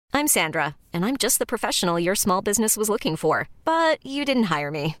I'm Sandra, and I'm just the professional your small business was looking for. But you didn't hire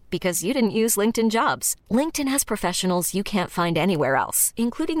me because you didn't use LinkedIn Jobs. LinkedIn has professionals you can't find anywhere else,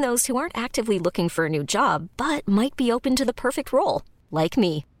 including those who aren't actively looking for a new job, but might be open to the perfect role, like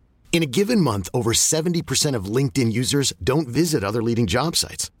me. In a given month, over 70% of LinkedIn users don't visit other leading job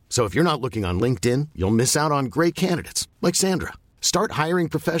sites. So if you're not looking on LinkedIn, you'll miss out on great candidates like Sandra. Start hiring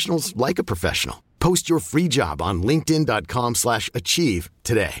professionals like a professional. Post your free job on linkedin.com/achieve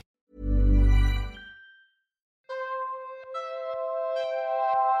today.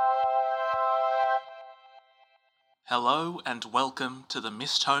 Hello and welcome to the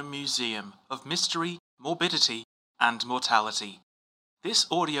Mist Home Museum of Mystery, Morbidity and Mortality. This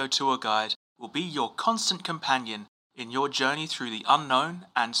audio tour guide will be your constant companion in your journey through the unknown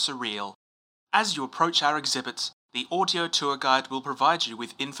and surreal. As you approach our exhibits, the audio tour guide will provide you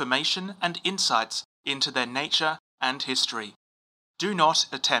with information and insights into their nature and history. Do not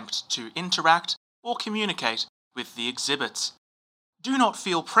attempt to interact or communicate with the exhibits. Do not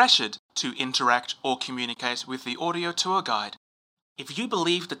feel pressured to interact or communicate with the audio tour guide. If you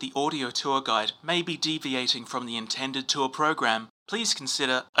believe that the audio tour guide may be deviating from the intended tour program, please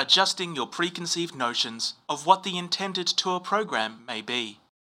consider adjusting your preconceived notions of what the intended tour program may be.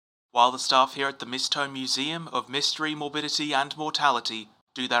 While the staff here at the Mist Home Museum of Mystery, Morbidity and Mortality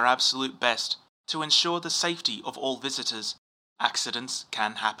do their absolute best to ensure the safety of all visitors, accidents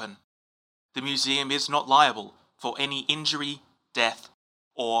can happen. The museum is not liable for any injury, death,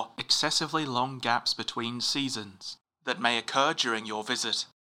 or excessively long gaps between seasons that may occur during your visit.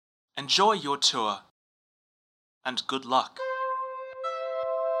 Enjoy your tour, and good luck.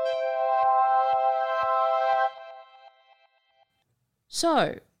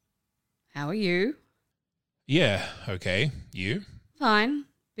 So, how are you? Yeah, okay. You? Fine.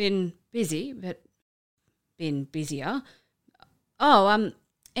 Been busy, but been busier. Oh,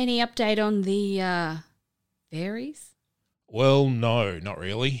 any update on the, fairies? Well, no, not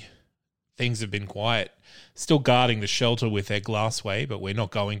really. Things have been quiet. Still guarding the shelter with their glassway, but we're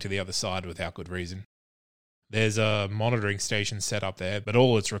not going to the other side without good reason. There's a monitoring station set up there, but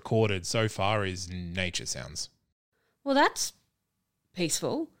all it's recorded so far is nature sounds. Well, that's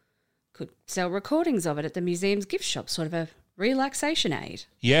peaceful. Could sell recordings of it at the museum's gift shop, sort of a relaxation aid.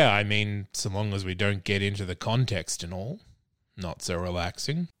 Yeah, I mean, so long as we don't get into the context and all. Not so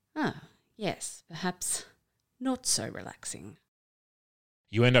relaxing. Ah, yes, perhaps not so relaxing.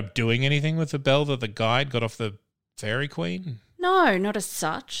 You end up doing anything with the bell that the guide got off the Fairy Queen? No, not as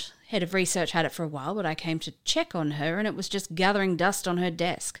such. Head of research had it for a while, but I came to check on her and it was just gathering dust on her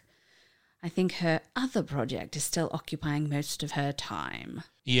desk. I think her other project is still occupying most of her time.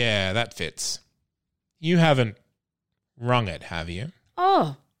 Yeah, that fits. You haven't rung it, have you?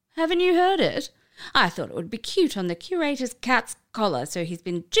 Oh, haven't you heard it? I thought it would be cute on the curator's cat's collar, so he's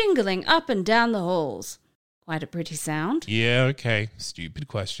been jingling up and down the halls. Quite a pretty sound. Yeah, okay. Stupid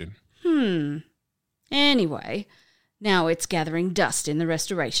question. Anyway, now it's gathering dust in the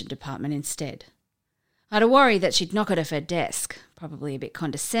restoration department instead. I had a worry that she'd knock it off her desk. Probably a bit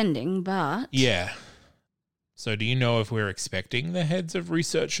condescending, but... Yeah. So do you know if we're expecting the heads of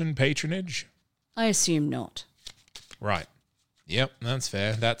research and patronage? I assume not. Right. Yep, that's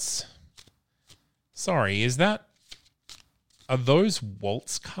fair. That's... Sorry, is that... Are those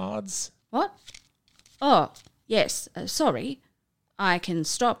waltz cards? What? Oh, yes, sorry. I can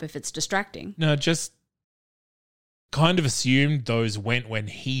stop if it's distracting. No, just... Kind of assumed those went when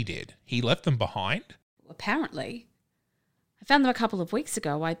he did. He left them behind? Apparently. I found them a couple of weeks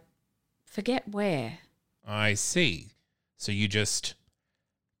ago. I forget where. I see. So you just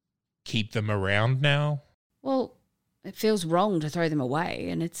keep them around now? Well, it feels wrong to throw them away,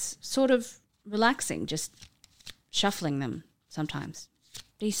 and it's sort of relaxing, just shuffling them sometimes.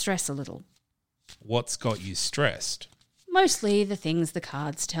 De-stress a little. What's got you stressed? Mostly the things the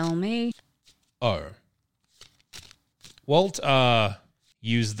cards tell me. Oh. Walt,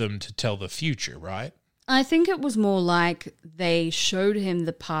 used them to tell the future, right? I think it was more like they showed him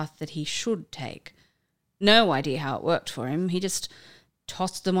the path that he should take. No idea how it worked for him. He just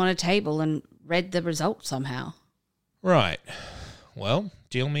tossed them on a table and read the result somehow. Right. Well,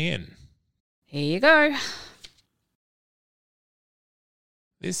 deal me in. Here you go.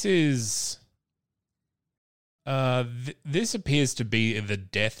 This is... this appears to be the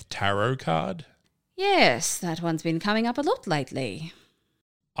Death Tarot card. Yes, that one's been coming up a lot lately.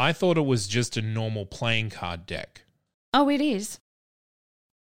 I thought it was just a normal playing card deck. Oh, it is.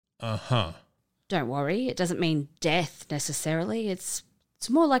 Uh-huh. Don't worry, it doesn't mean death necessarily. It's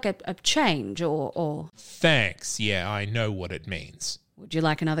more like a change or... Thanks, yeah, I know what it means. Would you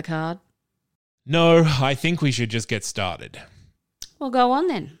like another card? No, I think we should just get started. Well, go on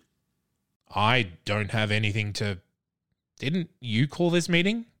then. I don't have anything to... Didn't you call this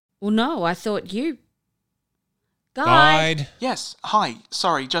meeting? Well, no, I thought you... Guide. Yes, hi.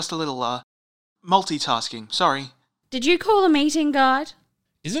 Sorry, just a little, multitasking. Sorry. Did you call a meeting, Guide?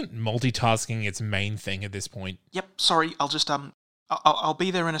 Isn't multitasking its main thing at this point? Yep, sorry. I'll just, I'll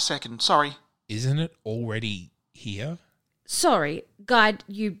be there in a second. Sorry. Isn't it already here? Sorry, Guide,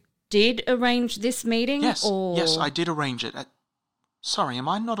 you did arrange this meeting? Yes, or... yes, I did arrange it. Sorry, am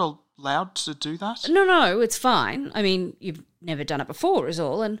I not allowed to do that? No, it's fine. I mean, you've never done it before is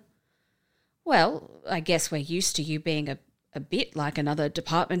all, and... Well, I guess we're used to you being a bit like another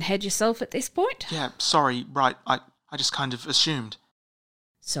department head yourself at this point. Yeah, sorry, right. I just kind of assumed.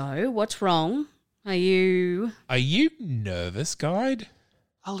 So, what's wrong? Are you nervous, Guide?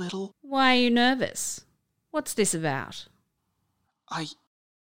 A little. Why are you nervous? What's this about?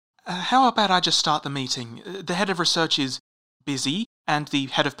 How about I just start the meeting? The head of research is busy, and the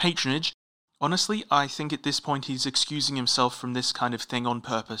head of patronage... Honestly, I think at this point he's excusing himself from this kind of thing on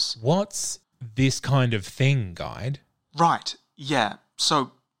purpose. What's this kind of thing, Guide? Right, yeah.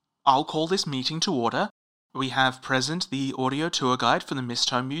 So, I'll call this meeting to order. We have present the audio tour guide for the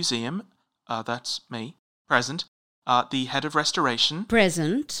Misthome Museum. That's me. Present. The head of restoration.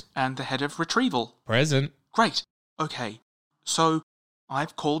 Present. And the head of retrieval. Present. Great. Okay. So,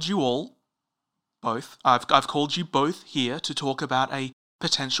 I've called you all, both. I've called you both here to talk about a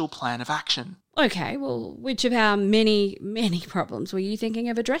potential plan of action. Okay, well, which of our many, many problems were you thinking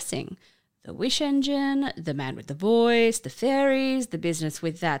of addressing? The wish engine, the man with the voice, the fairies, the business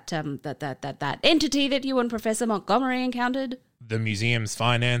with that entity that you and Professor Montgomery encountered? The museum's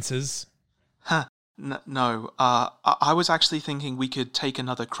finances? No. I was actually thinking we could take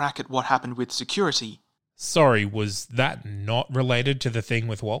another crack at what happened with security. Sorry, was that not related to the thing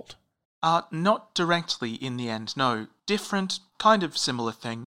with Walt? Not directly in the end, no. Different, kind of similar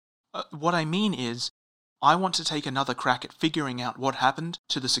thing. What I mean is, I want to take another crack at figuring out what happened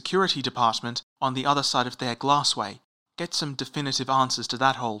to the security department on the other side of their glassway. Get some definitive answers to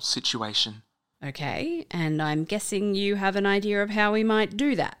that whole situation. Okay, and I'm guessing you have an idea of how we might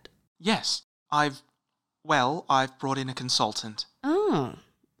do that? Yes, I've brought in a consultant. Oh,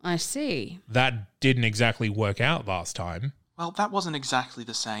 I see. That didn't exactly work out last time. Well, that wasn't exactly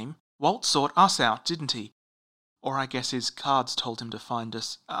the same. Walt sought us out, didn't he? Or I guess his cards told him to find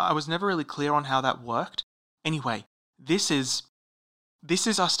us. I was never really clear on how that worked. Anyway, this is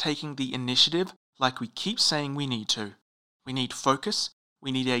us taking the initiative like we keep saying we need to. We need focus,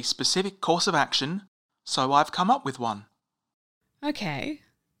 we need a specific course of action, so I've come up with one. Okay,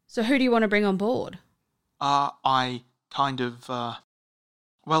 so who do you want to bring on board? I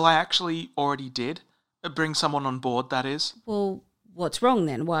actually already did. Bring someone on board, that is. Well, what's wrong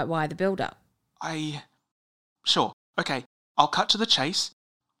then? Why the build-up? Sure. Okay, I'll cut to the chase.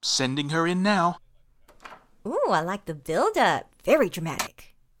 Sending her in now. Ooh, I like the build-up. Very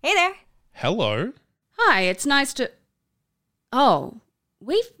dramatic. Hey there. Hello? Hi, it's nice to... Oh,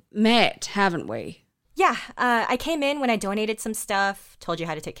 we've met, haven't we? Yeah, I came in when I donated some stuff, told you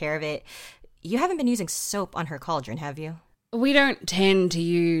how to take care of it. You haven't been using soap on her cauldron, have you? We don't tend to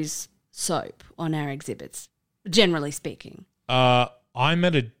use soap on our exhibits, generally speaking. I'm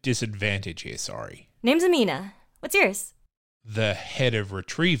at a disadvantage here, sorry. Name's Amina. What's yours? The head of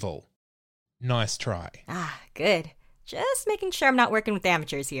retrieval. Nice try. Ah, good. Just making sure I'm not working with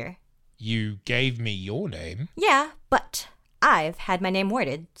amateurs here. You gave me your name. Yeah, but I've had my name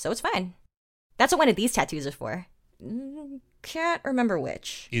worded, so it's fine. That's what one of these tattoos are for. Can't remember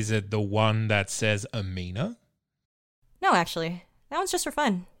which. Is it the one that says Amina? No, actually. That one's just for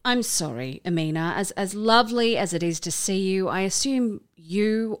fun. I'm sorry, Amina. As lovely as it is to see you, I assume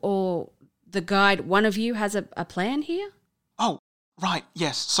you or the guide, one of you, has a plan here? Oh, right,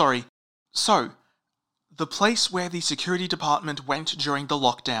 yes, sorry. So, the place where the security department went during the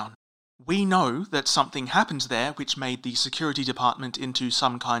lockdown. We know that something happened there which made the security department into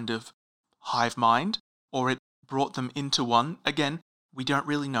some kind of hive mind, or it brought them into one. Again, we don't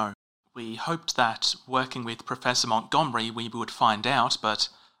really know. We hoped that working with Professor Montgomery we would find out, but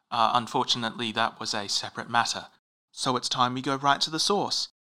unfortunately that was a separate matter. So it's time we go right to the source.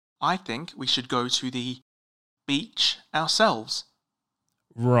 I think we should go to the beach ourselves.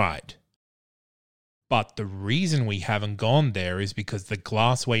 Right. But the reason we haven't gone there is because the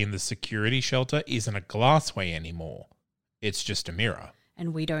glassway in the security shelter isn't a glassway anymore. It's just a mirror.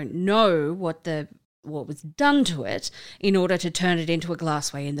 And we don't know what was done to it in order to turn it into a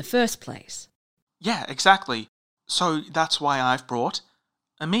glassway in the first place. Yeah, exactly. So that's why I've brought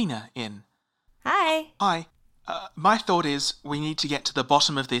Amina in. Hi. Hi. My thought is we need to get to the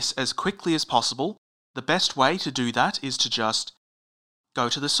bottom of this as quickly as possible. The best way to do that is to just go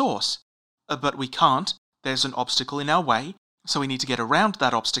to the source. but we can't. There's an obstacle in our way, so we need to get around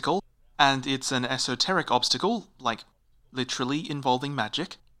that obstacle, and it's an esoteric obstacle, like literally involving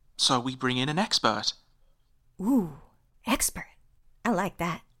magic, so we bring in an expert. Ooh, expert. I like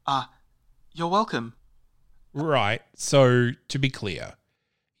that. You're welcome. Right, so to be clear,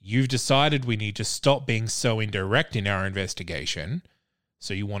 you've decided we need to stop being so indirect in our investigation,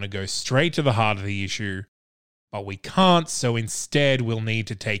 so you want to go straight to the heart of the issue, but we can't, so instead we'll need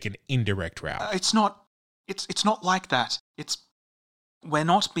to take an indirect route. It's not like that. We're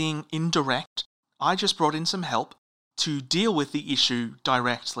not being indirect. I just brought in some help to deal with the issue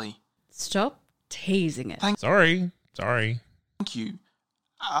directly. Stop teasing it. Sorry. Thank you.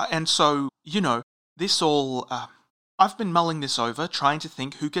 And so, this all... I've been mulling this over, trying to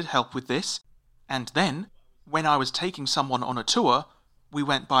think who could help with this. And then, when I was taking someone on a tour, we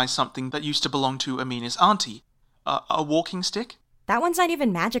went by something that used to belong to Amina's auntie. A walking stick? That one's not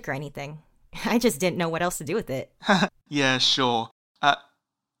even magic or anything. I just didn't know what else to do with it. Yeah, sure.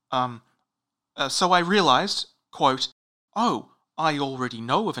 So I realized, quote, "Oh, I already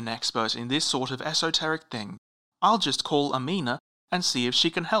know of an expert in this sort of esoteric thing. I'll just call Amina and see if she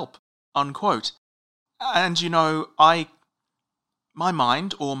can help," unquote. And my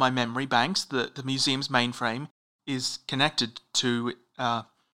mind, or my memory banks, the museum's mainframe, is connected to,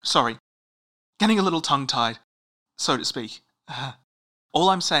 getting a little tongue-tied, so to speak. All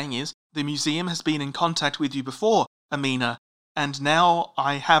I'm saying is, the museum has been in contact with you before, Amina, and now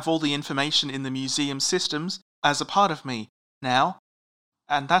I have all the information in the museum systems as a part of me now,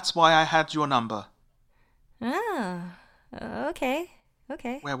 and that's why I had your number. Ah, okay.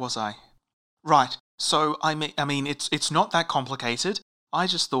 Where was I? Right, so I mean, it's not that complicated. I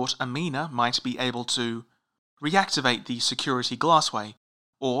just thought Amina might be able to reactivate the security glassway,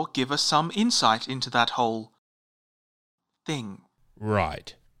 or give us some insight into that whole thing.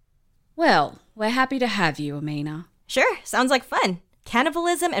 Right. Well, we're happy to have you, Amina. Sure, sounds like fun.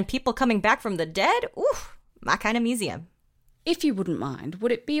 Cannibalism and people coming back from the dead? Ooh, my kind of museum. If you wouldn't mind,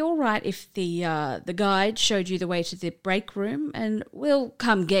 would it be all right if the guide showed you the way to the break room, and we'll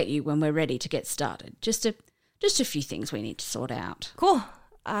come get you when we're ready to get started? Just a few things we need to sort out. Cool.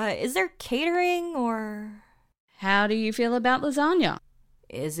 Is there catering or... How do you feel about lasagna?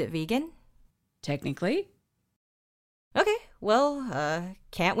 Is it vegan? Technically. Okay, well,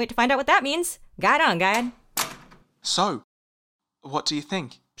 can't wait to find out what that means. Guide on, guide. So, what do you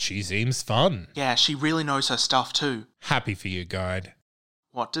think? She seems fun. Yeah, she really knows her stuff too. Happy for you, guide.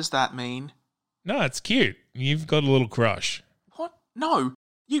 What does that mean? No, it's cute. You've got a little crush. What? No,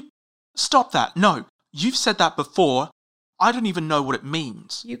 you... Stop that. No, you've said that before. I don't even know what it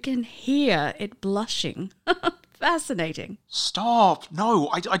means. You can hear it blushing. Fascinating. Stop. No,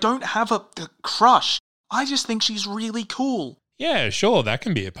 I don't have a crush. I just think she's really cool. Yeah, sure, that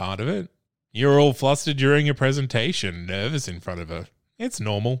can be a part of it. You're all flustered during your presentation, nervous in front of her. It's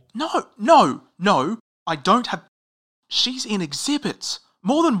normal. No. I don't have... She's in exhibits.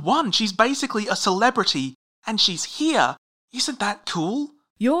 More than one. She's basically a celebrity. And she's here. Isn't that cool?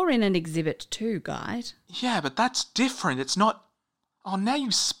 You're in an exhibit too, guide. Yeah, but that's different. It's not... Oh, now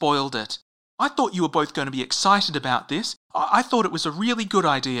you spoiled it. I thought you were both going to be excited about this. I thought it was a really good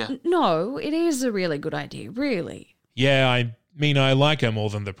idea. No, it is a really good idea, really. Yeah, I mean, I like her more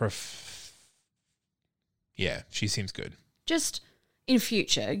than the Yeah, she seems good. Just... in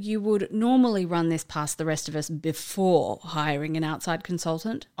future, you would normally run this past the rest of us before hiring an outside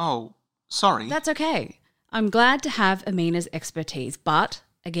consultant. Oh, sorry. That's okay. I'm glad to have Amina's expertise, but,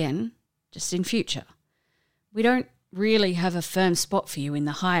 again, just in future. We don't really have a firm spot for you in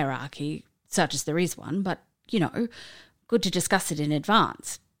the hierarchy, such as there is one, but, good to discuss it in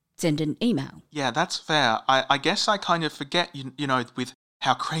advance. Send an email. Yeah, that's fair. I guess I kind of forget, with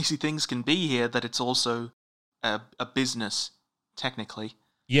how crazy things can be here, that it's also a business. Technically.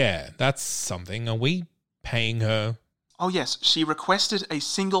 Yeah, that's something. Are we paying her? Oh yes, she requested a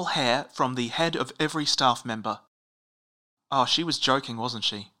single hair from the head of every staff member. Oh, she was joking, wasn't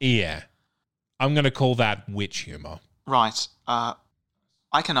she? Yeah. I'm going to call that witch humour. Right. I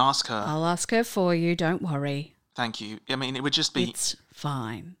can ask her. I'll ask her for you, don't worry. Thank you. I mean, it would just be... It's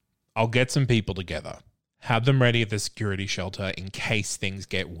fine. I'll get some people together. Have them ready at the security shelter in case things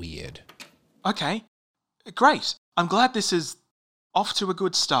get weird. Okay. Great. I'm glad this is off to a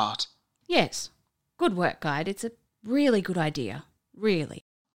good start. Yes. Good work, guide. It's a really good idea. Really.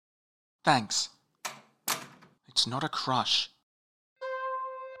 Thanks. It's not a crush.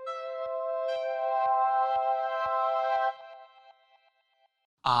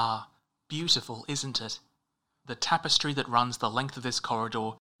 Ah, beautiful, isn't it? The tapestry that runs the length of this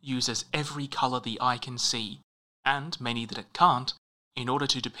corridor uses every colour the eye can see, and many that it can't, in order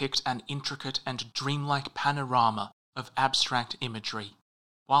to depict an intricate and dreamlike panorama of abstract imagery.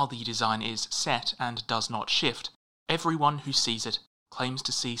 While the design is set and does not shift, everyone who sees it claims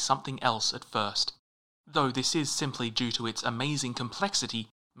to see something else at first, though this is simply due to its amazing complexity,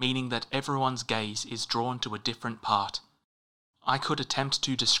 meaning that everyone's gaze is drawn to a different part. I could attempt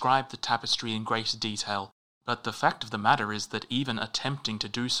to describe the tapestry in greater detail, but the fact of the matter is that even attempting to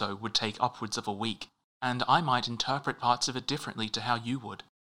do so would take upwards of a week, and I might interpret parts of it differently to how you would.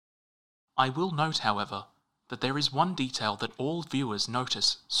 I will note, however, that there is one detail that all viewers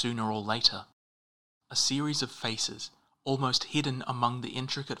notice sooner or later. A series of faces, almost hidden among the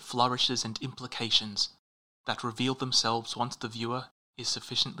intricate flourishes and implications, that reveal themselves once the viewer is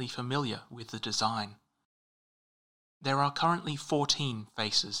sufficiently familiar with the design. There are currently 14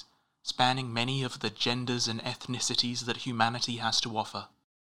 faces, spanning many of the genders and ethnicities that humanity has to offer.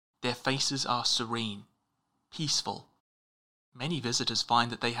 Their faces are serene, peaceful. Many visitors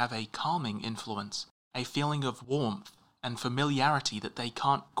find that they have a calming influence, a feeling of warmth and familiarity that they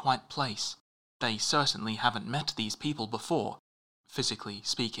can't quite place. They certainly haven't met these people before, physically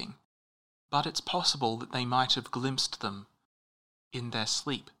speaking, but it's possible that they might have glimpsed them in their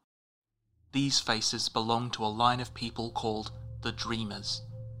sleep. These faces belong to a line of people called the Dreamers.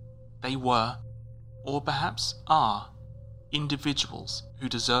 They were, or perhaps are, individuals who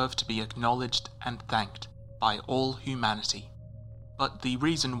deserve to be acknowledged and thanked by all humanity. But the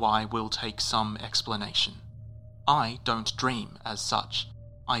reason why will take some explanation. I don't dream as such.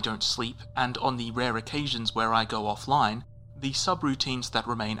 I don't sleep, and on the rare occasions where I go offline, the subroutines that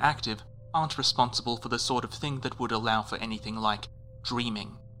remain active aren't responsible for the sort of thing that would allow for anything like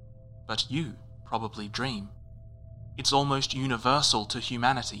dreaming. But you probably dream. It's almost universal to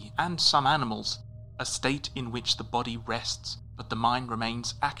humanity and some animals, a state in which the body rests but the mind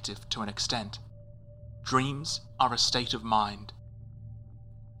remains active to an extent. Dreams are a state of mind.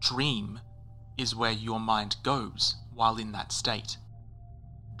 Dream is where your mind goes while in that state.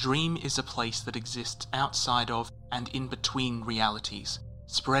 Dream is a place that exists outside of and in between realities,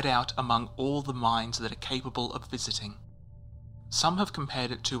 spread out among all the minds that are capable of visiting. Some have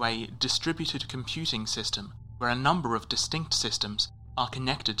compared it to a distributed computing system, where a number of distinct systems are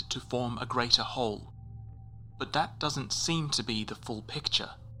connected to form a greater whole. But that doesn't seem to be the full picture,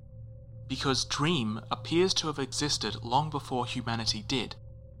 because dream appears to have existed long before humanity did,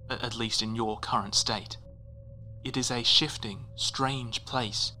 at least in your current state. It is a shifting, strange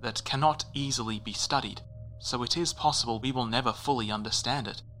place that cannot easily be studied, so it is possible we will never fully understand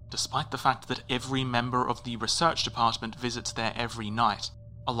it, despite the fact that every member of the research department visits there every night,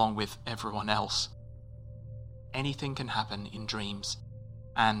 along with everyone else. Anything can happen in dreams,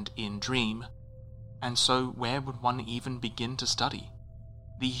 and in dream, and so where would one even begin to study?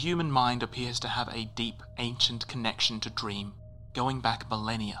 The human mind appears to have a deep, ancient connection to dream, going back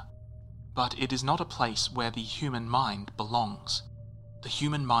millennia. But it is not a place where the human mind belongs. The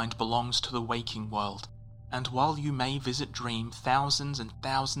human mind belongs to the waking world, and while you may visit dream thousands and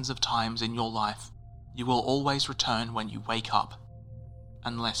thousands of times in your life, you will always return when you wake up.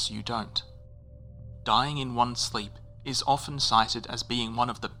 Unless you don't. Dying in one's sleep is often cited as being one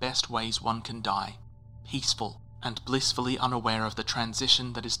of the best ways one can die, peaceful and blissfully unaware of the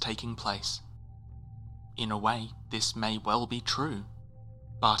transition that is taking place. In a way, this may well be true,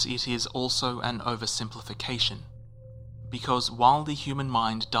 but it is also an oversimplification, because while the human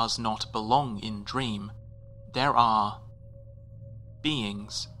mind does not belong in dream, there are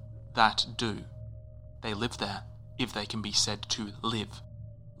beings that do. They live there, if they can be said to live,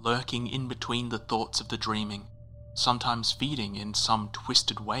 lurking in between the thoughts of the dreaming, sometimes feeding in some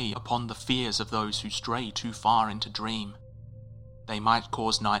twisted way upon the fears of those who stray too far into dream. They might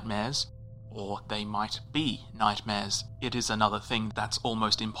cause nightmares, or they might be nightmares. It is another thing that's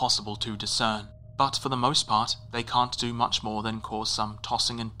almost impossible to discern, but for the most part, they can't do much more than cause some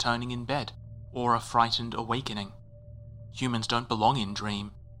tossing and turning in bed, or a frightened awakening. Humans don't belong in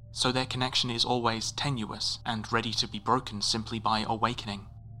dream, so their connection is always tenuous and ready to be broken simply by awakening.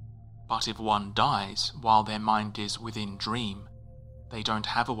 But if one dies while their mind is within dream, they don't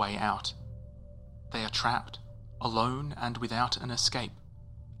have a way out. They are trapped, alone and without an escape,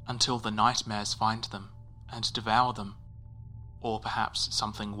 until the nightmares find them and devour them, or perhaps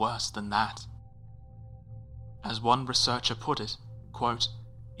something worse than that. As one researcher put it, quote,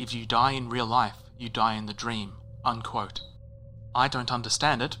 "If you die in real life, you die in the dream," unquote. I don't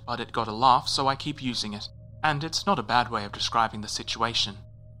understand it, but it got a laugh, so I keep using it, and it's not a bad way of describing the situation.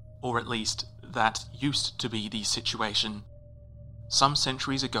 Or at least, that used to be the situation. Some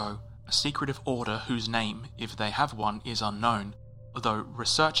centuries ago, a secretive order whose name, if they have one, is unknown, though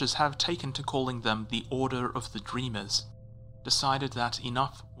researchers have taken to calling them the Order of the Dreamers, decided that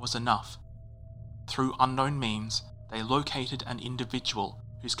enough was enough. Through unknown means, they located an individual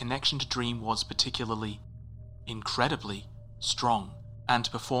whose connection to Dream was particularly, incredibly, strong, and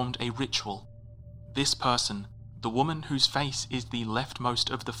performed a ritual. This person, the woman whose face is the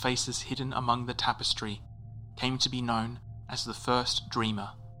leftmost of the faces hidden among the tapestry, came to be known as the first dreamer.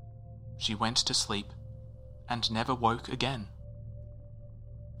 She went to sleep and never woke again.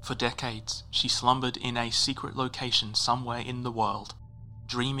 For decades, she slumbered in a secret location somewhere in the world,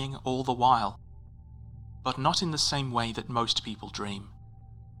 dreaming all the while. But not in the same way that most people dream.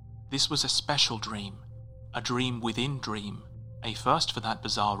 This was a special dream, a dream within dream, a first for that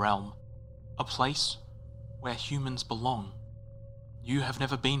bizarre realm, a place where humans belong. You have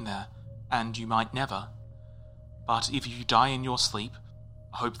never been there, and you might never. But if you die in your sleep,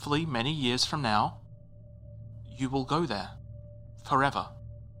 hopefully many years from now, you will go there, forever.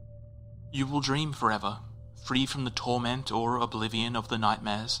 You will dream forever, free from the torment or oblivion of the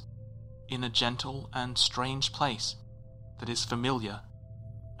nightmares, in a gentle and strange place that is familiar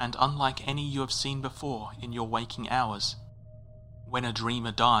and unlike any you have seen before in your waking hours. When a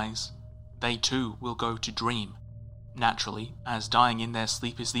dreamer dies, they too will go to dream, naturally, as dying in their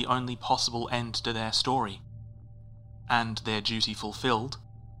sleep is the only possible end to their story. And their duty fulfilled,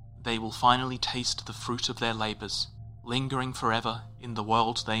 they will finally taste the fruit of their labours, lingering forever in the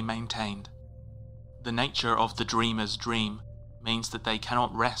world they maintained. The nature of the dreamer's dream means that they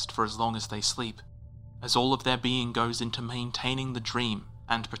cannot rest for as long as they sleep, as all of their being goes into maintaining the dream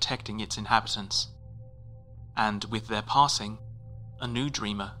and protecting its inhabitants. And with their passing, a new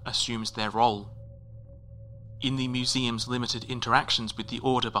dreamer assumes their role. In the museum's limited interactions with the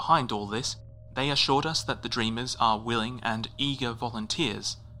order behind all this, they assured us that the dreamers are willing and eager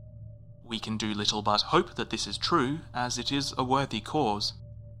volunteers. We can do little but hope that this is true, as it is a worthy cause.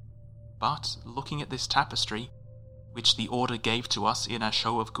 But looking at this tapestry, which the Order gave to us in a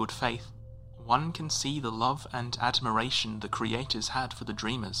show of good faith, one can see the love and admiration the creators had for the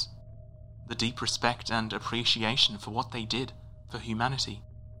dreamers, the deep respect and appreciation for what they did for humanity.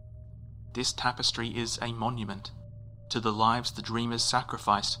 This tapestry is a monument to the lives the dreamers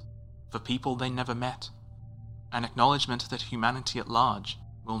sacrificed for people they never met, an acknowledgement that humanity at large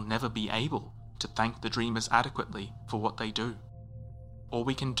will never be able to thank the dreamers adequately for what they do. All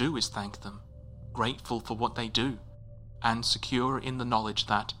we can do is thank them, grateful for what they do, and secure in the knowledge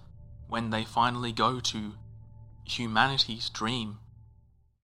that, when they finally go to humanity's dream,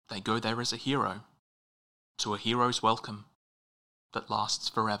 they go there as a hero, to a hero's welcome that lasts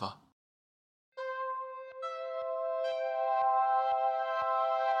forever.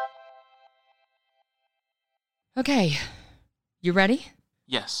 Okay, you ready?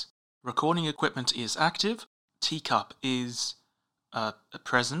 Yes. Recording equipment is active. Teacup is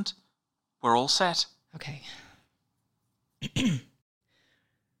present. We're all set. Okay.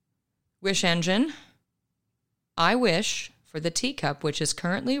 Wish engine. I wish for the teacup which is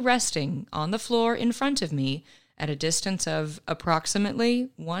currently resting on the floor in front of me at a distance of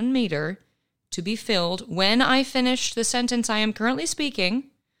approximately 1 meter to be filled when I finish the sentence I am currently speaking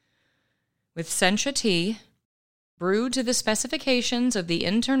with sencha tea brewed to the specifications of the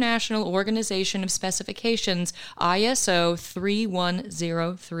International Organization of Specifications, ISO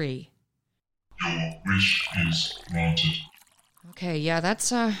 3103. Your wish is granted. Okay, yeah,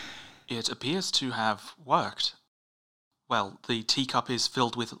 that's, It appears to have worked. Well, the teacup is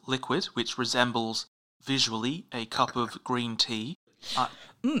filled with liquid, which resembles, visually, a cup of green tea.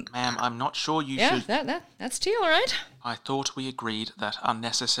 Ma'am, I'm not sure you should... Yeah, that's tea, all right. I thought we agreed that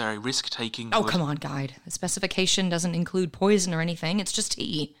unnecessary risk-taking Oh, would... come on, Guide. The specification doesn't include poison or anything. It's just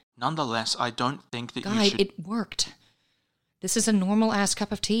tea. Nonetheless, I don't think that you Guide, should... it worked. This is a normal-ass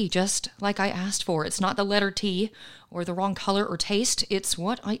cup of tea, just like I asked for. It's not the letter T or the wrong color or taste. It's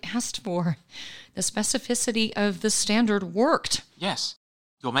what I asked for. The specificity of the standard worked. Yes,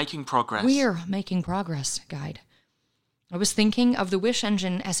 you're making progress. We're making progress, Guide. I was thinking of the wish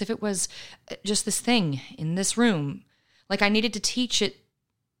engine as if it was just this thing in this room, like I needed to teach it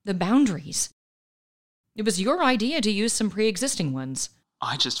the boundaries. It was your idea to use some pre-existing ones.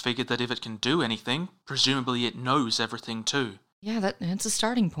 I just figured that if it can do anything, presumably it knows everything too. Yeah, that's a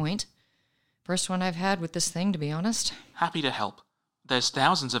starting point. First one I've had with this thing, to be honest. Happy to help. There's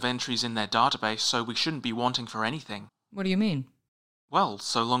thousands of entries in their database, so we shouldn't be wanting for anything. What do you mean? Well,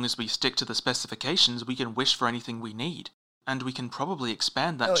 so long as we stick to the specifications, we can wish for anything we need. And we can probably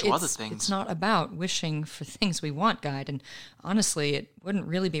expand that to other things. It's not about wishing for things we want, Guide, and honestly, it wouldn't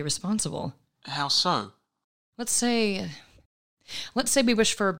really be responsible. How so? Let's say we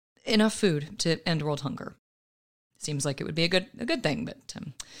wish for enough food to end world hunger. Seems like it would be a good thing, but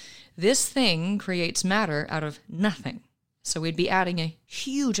this thing creates matter out of nothing. So we'd be adding a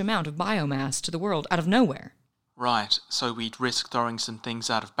huge amount of biomass to the world out of nowhere. Right, so we'd risk throwing some things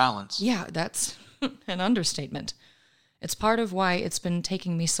out of balance. Yeah, that's an understatement. It's part of why it's been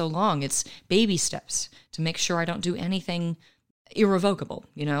taking me so long. It's baby steps to make sure I don't do anything irrevocable,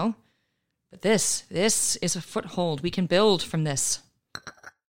 you know? But this is a foothold. We can build from this.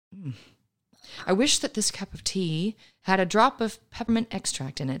 I wish that this cup of tea had a drop of peppermint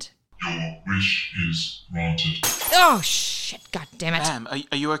extract in it. Your wish is granted. Oh, shit, god damn it. Ma'am,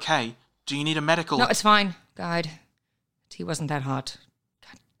 are you okay? Do you need a medical... No, it's fine, guide. Tea wasn't that hot.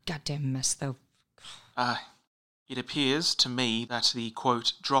 Goddamn mess, though. It appears to me that the,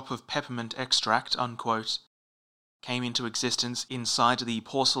 quote, drop of peppermint extract, unquote, came into existence inside the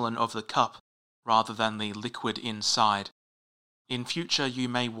porcelain of the cup, rather than the liquid inside. In future, you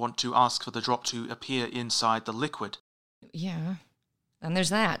may want to ask for the drop to appear inside the liquid. Yeah, and there's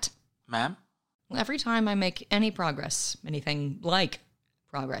that. Ma'am? Every time I make any progress, anything like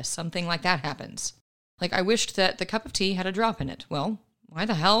progress, something like that happens. Like, I wished that the cup of tea had a drop in it. Well, why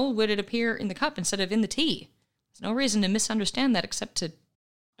the hell would it appear in the cup instead of in the tea? There's no reason to misunderstand that except to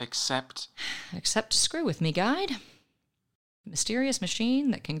screw with me, guide. A mysterious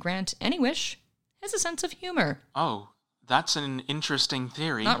machine that can grant any wish has a sense of humor. Oh, that's an interesting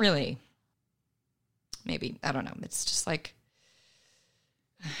theory. Not really. Maybe. I don't know. It's just like...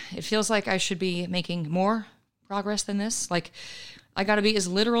 It feels like I should be making more progress than this. Like, I gotta be as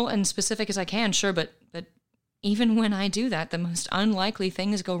literal and specific as I can, sure, but even when I do that, the most unlikely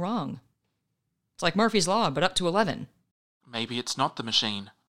things go wrong. It's like Murphy's Law, but up to 11. Maybe it's not the machine.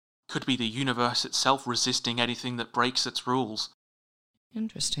 Could be the universe itself resisting anything that breaks its rules.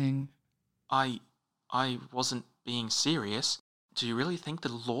 Interesting. I wasn't being serious. Do you really think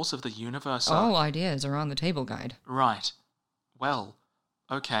the laws of the universe are... All ideas are on the table, guide. Right. Well,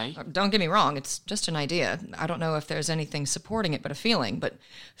 okay. Don't get me wrong, it's just an idea. I don't know if there's anything supporting it but a feeling, but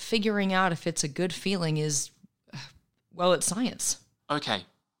figuring out if it's a good feeling is, well, it's science. Okay.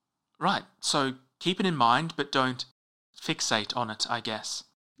 Right, so keep it in mind, but don't fixate on it, I guess.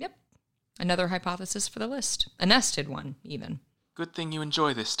 Yep. Another hypothesis for the list. A nested one, even. Good thing you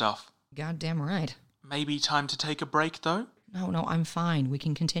enjoy this stuff. Goddamn right. Maybe time to take a break, though? No, I'm fine. We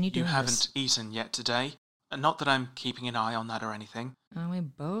can continue doing this. You haven't eaten yet today. Not that I'm keeping an eye on that or anything. We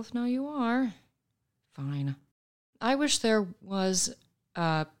both know you are. Fine. I wish there was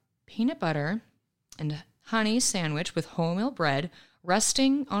a peanut butter and honey sandwich with wholemeal bread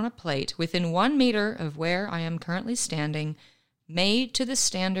resting on a plate within 1 meter of where I am currently standing, made to the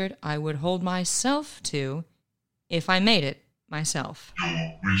standard I would hold myself to if I made it myself.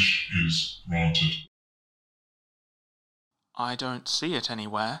 Your wish is granted. I don't see it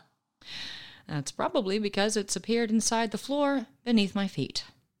anywhere. That's probably because it's appeared inside the floor beneath my feet.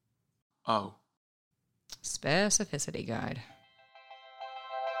 Oh. Specificity guide.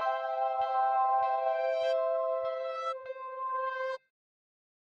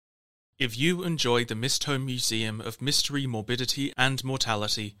 If you enjoyed the Mistholme Museum of Mystery, Morbidity and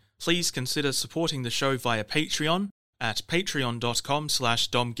Mortality, please consider supporting the show via Patreon at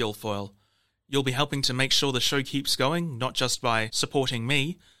patreon.com/domguilfoyle. You'll be helping to make sure the show keeps going, not just by supporting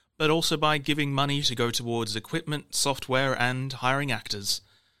me, but also by giving money to go towards equipment, software, and hiring actors.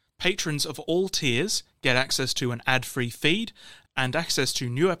 Patrons of all tiers get access to an ad-free feed and access to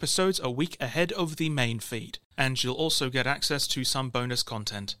new episodes a week ahead of the main feed, and you'll also get access to some bonus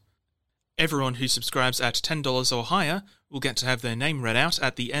content. Everyone who subscribes at $10 or higher will get to have their name read out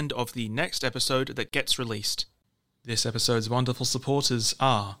at the end of the next episode that gets released. This episode's wonderful supporters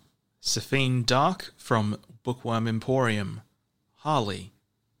are Safine Dark from Bookworm Emporium, Harley,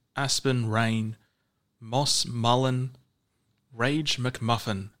 Aspen Rain, Moss Mullen, Rage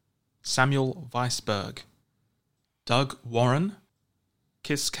McMuffin, Samuel Weisberg, Doug Warren,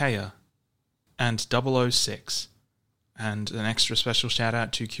 Kiskaya, and 006. And an extra special shout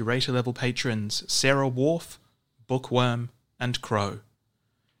out to curator level patrons Sarah Wharf, Bookworm, and Crow.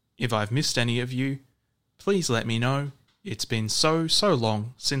 If I've missed any of you, please let me know. It's been so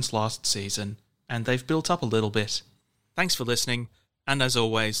long since last season, and they've built up a little bit. Thanks for listening, and as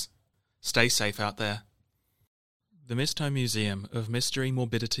always, stay safe out there. The Mistholme Museum of Mystery,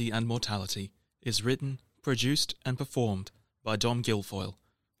 Morbidity and Mortality is written, produced and performed by Dom Guilfoyle,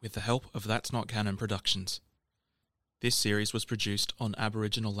 with the help of That's Not Canon Productions. This series was produced on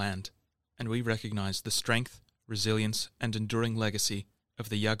Aboriginal land, and we recognise the strength, resilience and enduring legacy of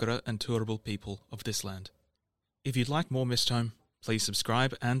the Yagara and Turrbal people of this land. If you'd like more Mistholme, please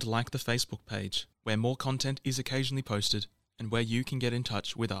subscribe and like the Facebook page, where more content is occasionally posted and where you can get in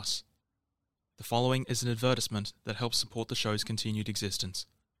touch with us. The following is an advertisement that helps support the show's continued existence.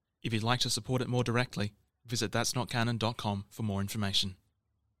 If you'd like to support it more directly, Visit that'snotcanon.com for more information.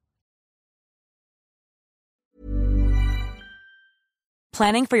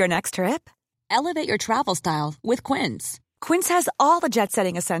 Planning for your next trip? Elevate your travel style with Quince. Quince has all the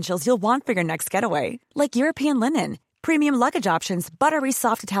jet-setting essentials you'll want for your next getaway, like European linen, premium luggage options, buttery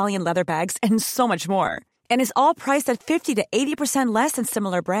soft Italian leather bags, and so much more. And is all priced at 50 to 80% less than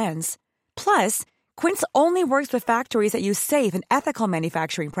similar brands. Plus, Quince only works with factories that use safe and ethical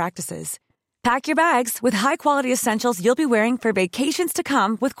manufacturing practices. Pack your bags with high-quality essentials you'll be wearing for vacations to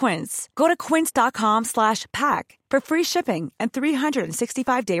come with Quince. Go to quince.com/pack for free shipping and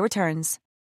 365-day returns.